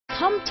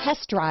Come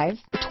test drive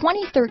the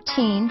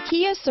 2013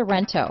 Kia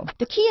Sorento.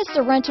 The Kia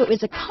Sorento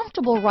is a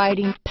comfortable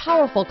riding,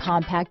 powerful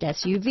compact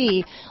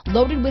SUV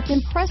loaded with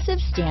impressive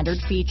standard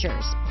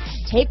features.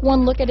 Take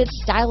one look at its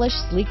stylish,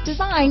 sleek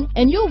design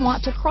and you'll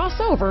want to cross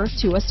over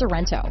to a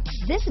Sorento.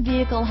 This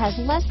vehicle has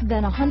less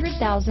than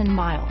 100,000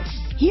 miles.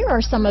 Here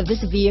are some of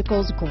this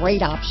vehicle's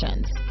great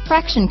options: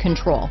 traction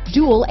control,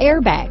 dual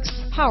airbags,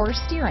 power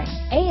steering,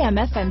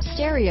 AM/FM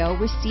stereo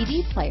with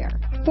CD player,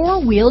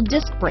 four-wheel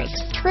disc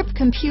brakes, trip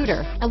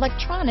computer,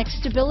 electronic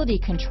stability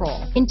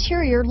control,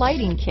 interior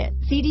lighting kit,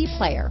 CD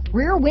player,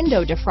 rear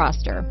window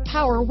defroster,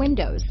 power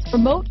windows,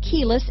 remote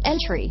keyless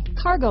entry,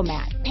 cargo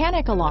mat,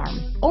 panic alarm,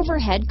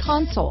 overhead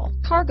console,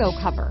 cargo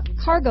cover,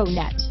 cargo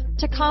net,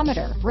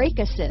 tachometer, brake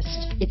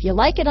assist. If you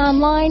like it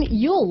online,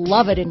 you'll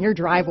love it in your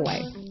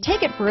driveway.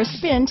 Take it for a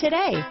spin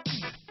today.